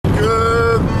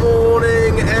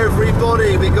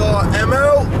Sporty, we got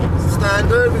ML,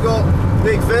 standard, we got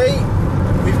Big V,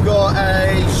 we've got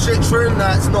a Citroen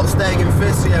that's not staying in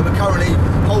fifth, so yeah, we're currently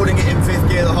holding it in fifth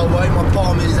gear the whole way. My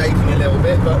palm is aching a little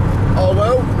bit, but oh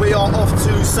well. We are off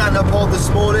to Santa Pod this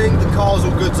morning, the car's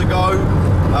all good to go.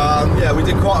 Yeah, we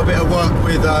did quite a bit of work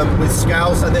with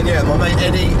Scouts, and then yeah, my mate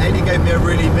Eddie gave me a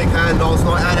really big hand last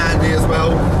night, and Andy as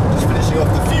well, just finishing off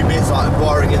the few bits like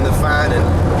wiring in the fan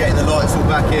and getting the lights all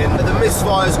back in. The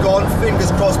misfire's gone,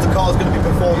 fingers crossed the car's going to be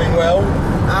performing well,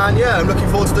 and yeah, I'm looking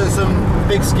forward to doing some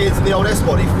big skids in the old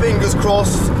S-body. Fingers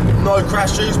crossed, no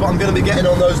crashes, but I'm going to be getting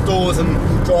on those doors and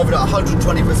driving at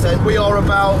 120%. We are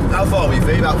about, how far are we,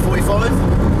 V? About 45?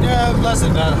 Yeah, less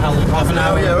than that, half an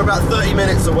hour. Yeah, we're about 30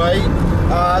 minutes away.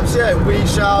 So yeah, we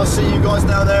shall see you guys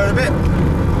down there in a bit.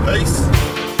 Peace.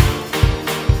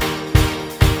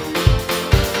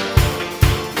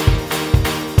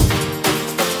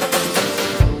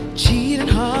 Cheating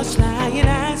hearts, lying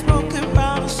eyes, broken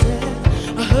promises.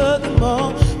 I heard them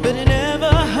all, but it never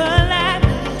hurt like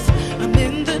this. I'm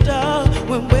in the dark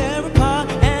when we're apart,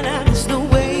 and there's no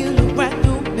way you look right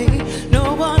through me.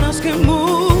 No one else can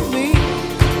move me.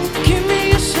 Give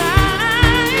me a sign.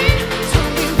 Tell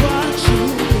me what you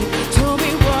need. Tell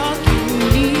me what you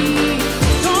need.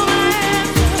 Don't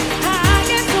answer. I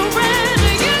can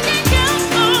surrender. You can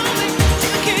count on me.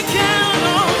 You can count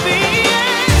on me.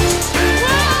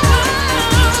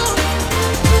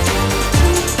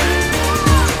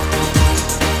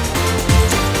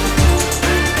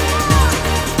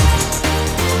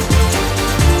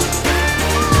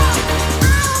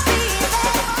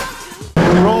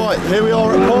 Right, here we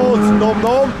are at Ports, nom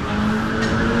nom.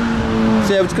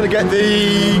 So yeah, we're just going to get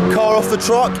the car off the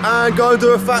truck and go and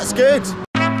do a fat skid.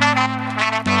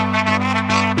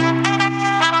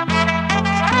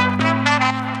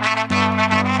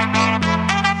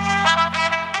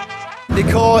 The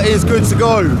car is good to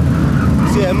go.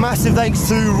 So yeah, massive thanks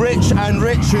to Rich,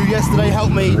 who yesterday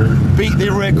helped me beat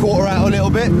the rear quarter out a little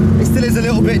bit. It still is a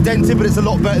little bit dented, but it's a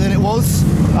lot better than it was.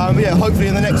 But yeah, hopefully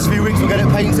in the next few weeks we'll get it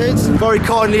painted. Very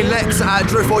kindly, Lex at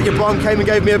DWYB came and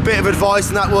gave me a bit of advice,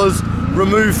 and that was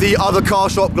remove the other car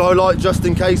shop glow light just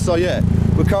in case. So yeah,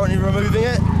 we're currently removing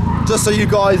it, just so you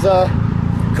guys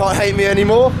can't hate me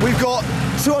anymore. We've got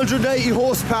 280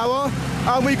 horsepower,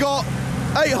 and we got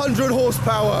 800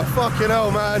 horsepower. Fucking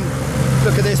hell, man.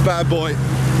 Look at this bad boy.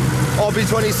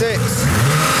 RB26.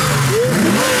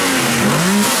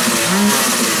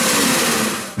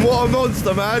 What a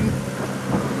monster, man.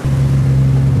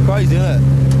 Crazy, isn't it?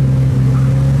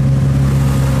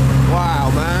 Wow,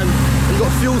 man. You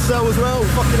got fuel cell as well.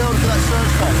 Fucking hell, look at that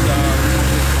surge pipe.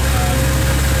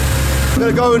 I'm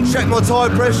gonna go and check my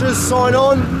tyre pressures, sign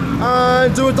on,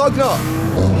 and do a dug nut.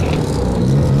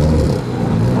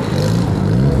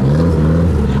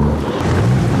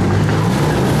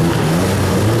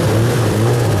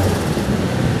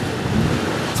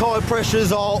 Tyre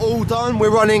pressures are all done. We're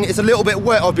running, it's a little bit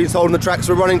wet, I've been told, on the tracks.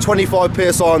 We're running 25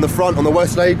 PSI on the front on the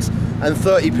west legs and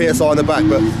 30 PSI on the back,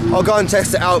 but I'll go and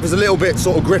test it out. If it's a little bit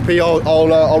sort of grippy, I'll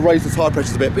raise the tyre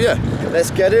pressures a bit. But yeah,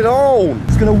 let's get it on.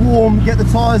 It's gonna get the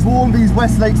tyres warm. These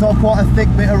Westlakes are quite a thick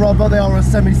bit of rubber. They are a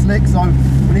semi-slick, so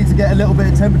we need to get a little bit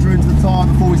of temperature into the tyre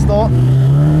before we start.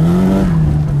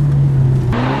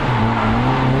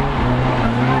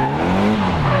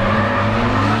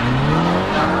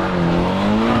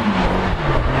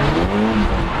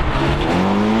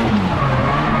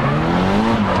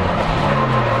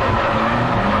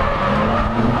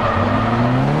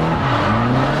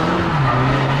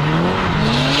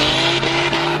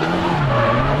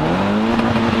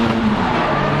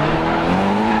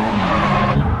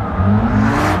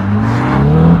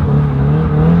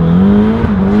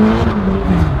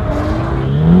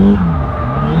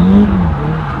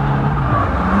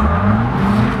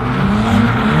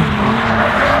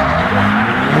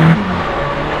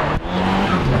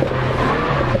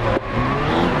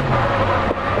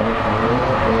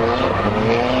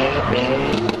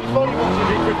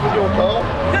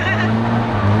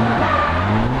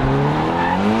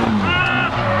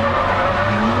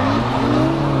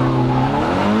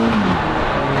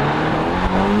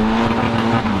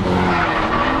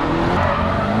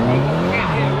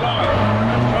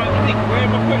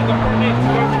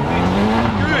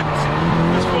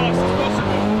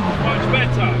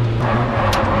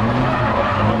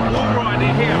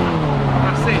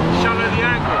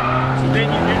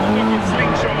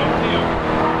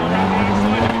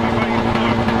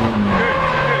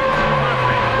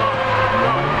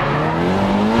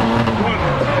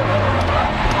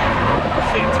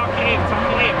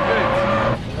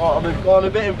 I'm a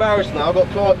bit embarrassed now. I've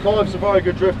got Clive's a very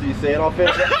good drifter, you see, and I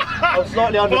feel I'm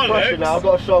slightly under pressure now, I've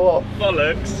got to show off.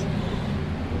 Bollocks.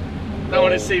 Don't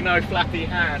want to see no flappy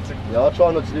hands. Yeah, I'll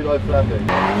try not to do no flapping.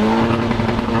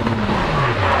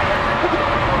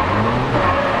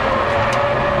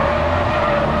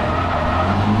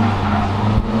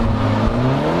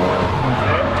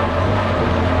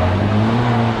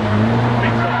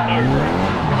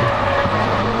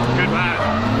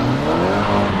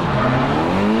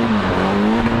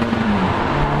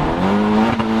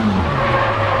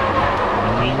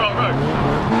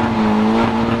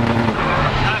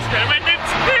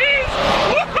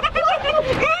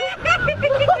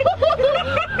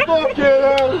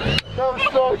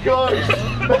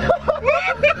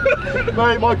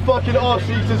 Mate, my fucking arse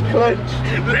cheeks just clenched.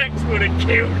 Lex would have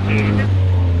killed you.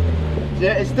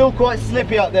 Yeah, it's still quite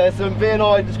slippy up there, so V and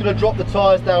I are just going to drop the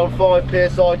tyres down 5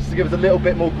 psi just to give us a little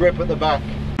bit more grip at the back.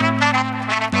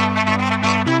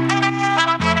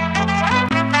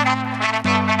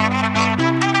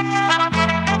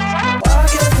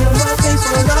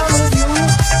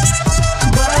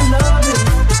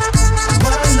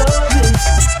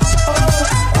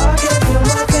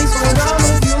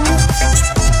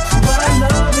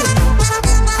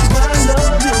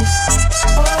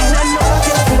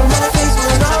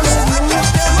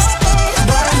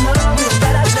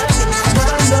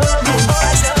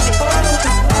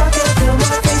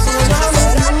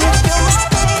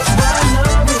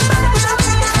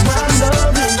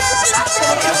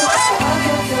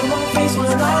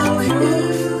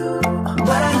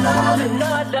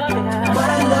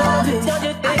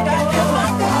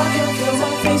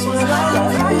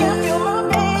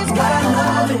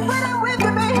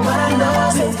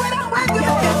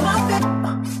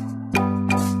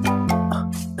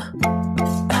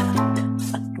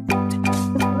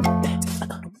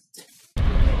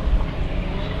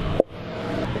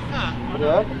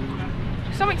 Yeah?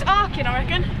 Something's arcing, I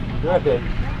reckon. You reckon?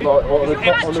 Like on the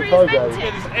Kogo?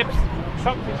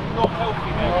 Something's not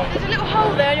healthy there. There's a little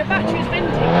hole there and your battery's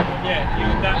venting. Yeah,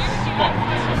 that's spot.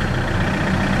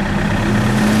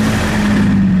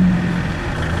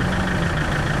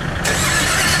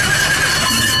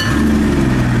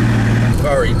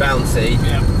 Very bouncy.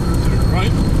 Yeah.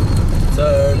 Right.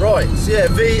 Turn right. So yeah,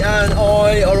 V and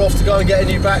I are off to go and get a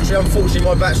new battery. Unfortunately,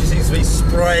 my battery seems to be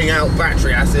spraying out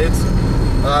battery acid.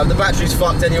 The battery's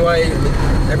fucked anyway.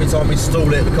 Every time we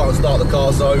stall it, we can't start the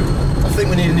car, so I think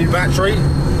we need a new battery.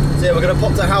 So yeah, we're going to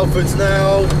pop to Halfords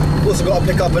now. We've also got to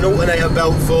pick up an alternator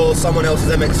belt for someone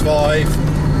else's MX-5.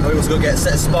 And we've also got to get a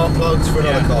set of spark plugs for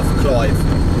another car for Clive.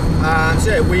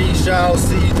 So yeah, we shall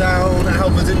see you down at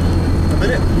Halfords in a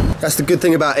minute. That's the good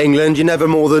thing about England. You're never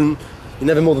more than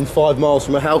 5 miles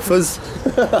from a Halfords.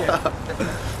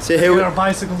 So here we are.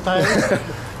 Bicycle tires.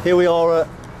 Here we are at.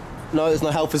 No, there's no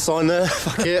Halfords sign there.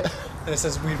 Fuck it. It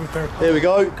says we repair. Here we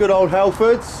go. Good old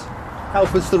Halfords.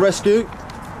 Halfords to the rescue.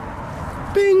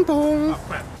 Bing bong. Oh,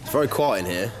 crap. It's very quiet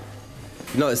in here.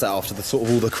 You notice that after the sort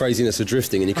of all the craziness of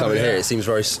drifting, and you come in here, it seems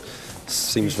very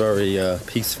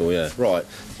peaceful. Yeah. Right.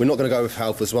 We're not going to go with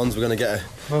Halfords ones. We're going to get a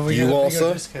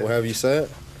UARSA, or however you say it.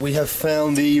 We have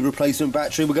found the replacement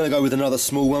battery. We're going to go with another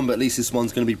small one, but at least this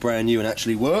one's going to be brand new and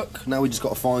actually work. Now we just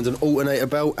got to find an alternator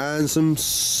belt and some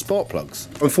spark plugs.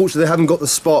 Unfortunately, they haven't got the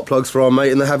spark plugs for our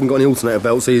mate, and they haven't got any alternator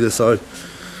belts either, so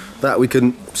that we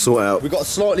can sort out. We've got a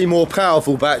slightly more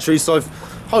powerful battery, so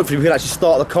hopefully we can actually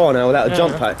start the car now without a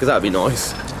jump pack, because that'd be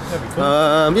nice. That'd be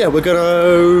cool. Yeah, we're going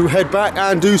to head back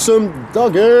and do some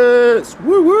duggets.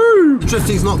 Woo woo!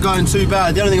 Drifting's not going too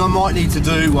bad. The only thing I might need to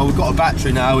do, well, we've got a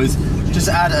battery now, is just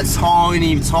add a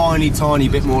tiny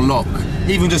bit more lock.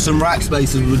 Even just some rack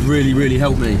spaces would really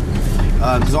help me,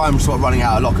 because I'm sort of running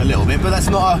out of lock a little bit, but that's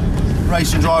not a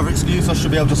racing driver excuse. I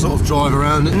should be able to sort of drive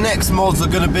around. The next mods are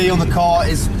going to be on the car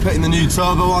is putting the new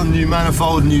turbo on, new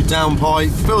manifold, new downpipe.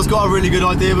 Phil's got a really good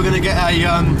idea. We're going to get a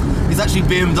it's actually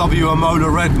BMW Amola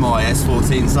Red, my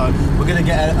S14, so we're going to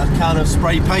get a can of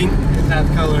spray paint In that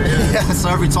colour, yeah. yeah, so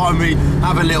every time we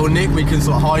have a little nick, we can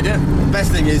sort of hide it. The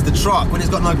best thing is the truck, when it's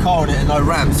got no car in it and no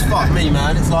ramps, fuck me,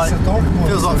 man. It's like,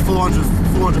 feels like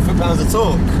 400 foot-pounds of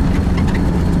torque.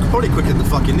 Probably quicker than the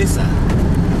fucking Nissan.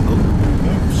 Oh,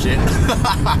 shit.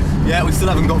 Yeah, we still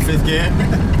haven't got 5th gear.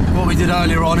 What we did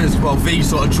earlier on is, well, V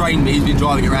sort of trained me. He's been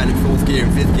driving around in 4th gear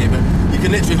and 5th gear, but you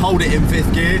can literally hold it in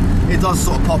 5th gear. It does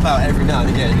sort of pop out every now and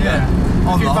again. Yeah.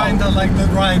 On if you find the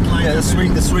right line. Yeah, the sweet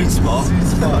spot. Sweet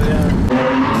spot, yeah.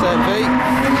 So V.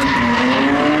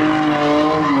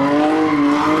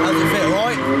 How's it fit,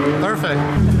 right? Perfect.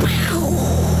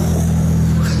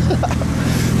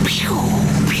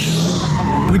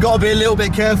 We got to be a little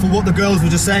bit careful. What the girls were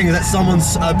just saying is that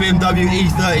someone's BMW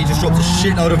E30 just dropped a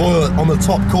shitload of oil on the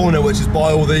top corner, which is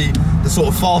by all the sort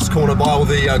of fast corner by all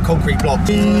the concrete blocks.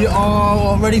 We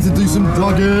are ready to do some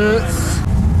nuggets.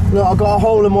 Look, I got a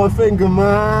hole in my finger,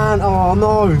 man. Oh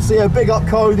no. So yeah, big up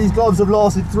Co. These gloves have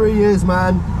lasted 3 years,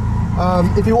 man.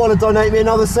 If you want to donate me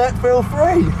another set, feel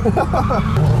free.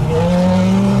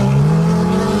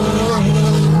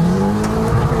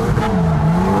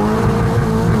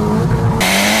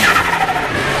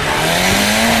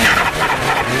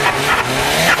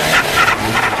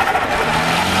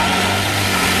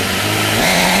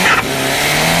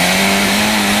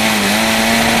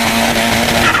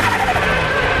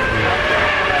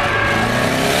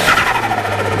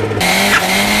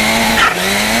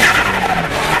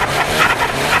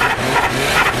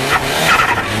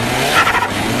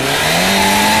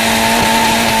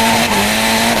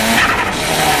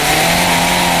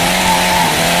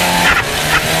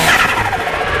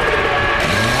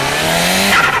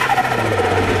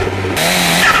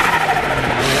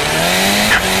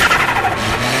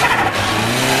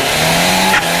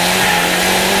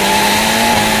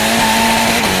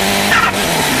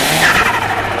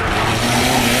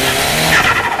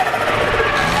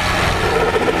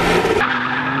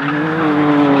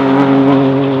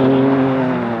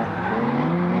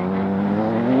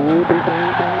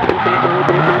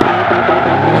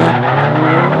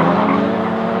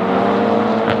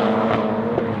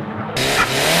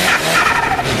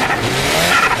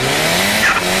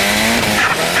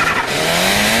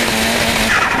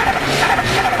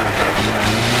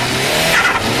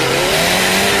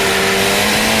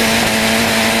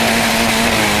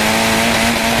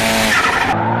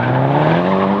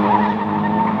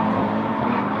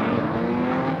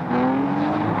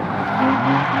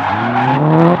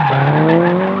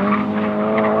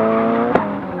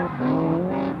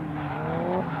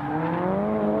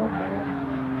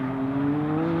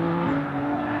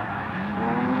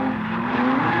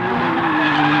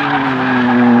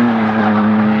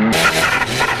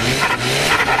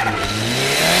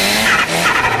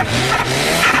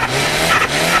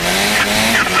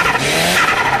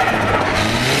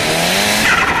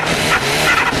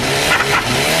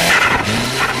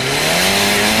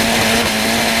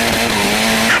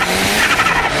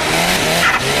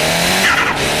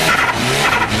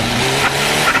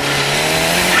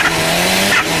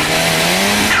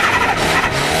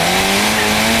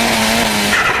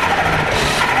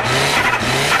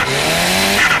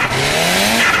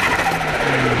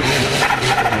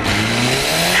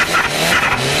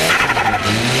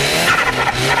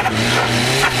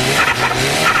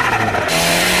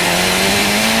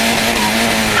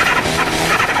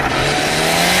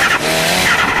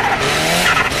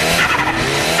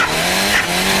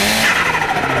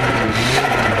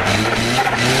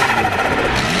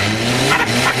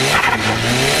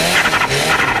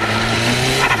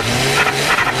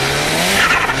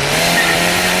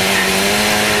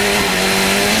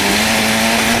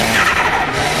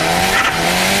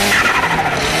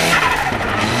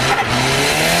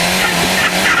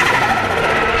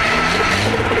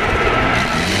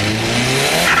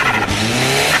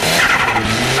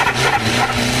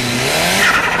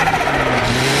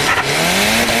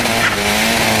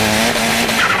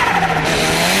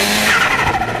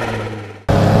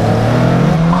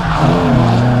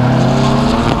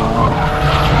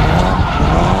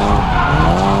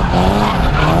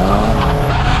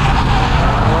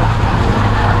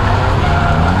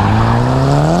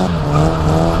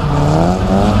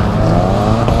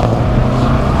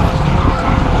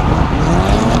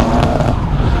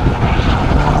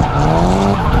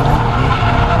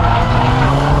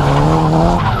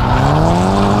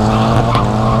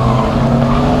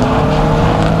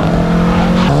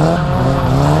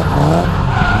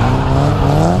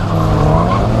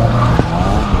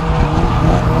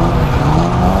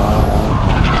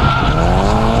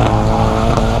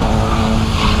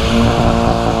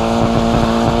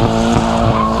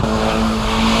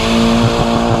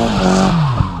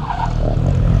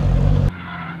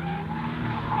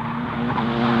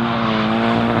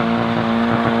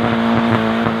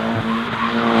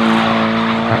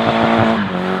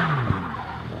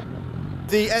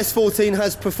 The S14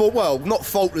 has performed, well, not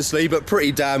faultlessly, but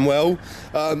pretty damn well.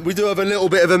 We do have a little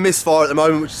bit of a misfire at the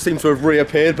moment, which seems to have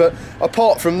reappeared, but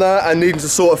apart from that, and needing to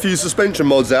sort a few suspension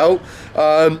mods out,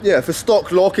 yeah, for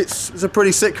stock lock, it's a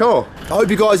pretty sick car. I hope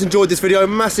you guys enjoyed this video.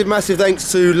 Massive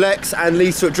thanks to Lex and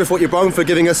Lisa at Drift What You're Bone for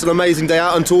giving us an amazing day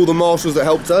out, and to all the marshals that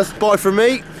helped us. Bye from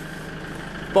me.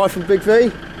 Bye from Big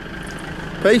V.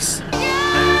 Peace.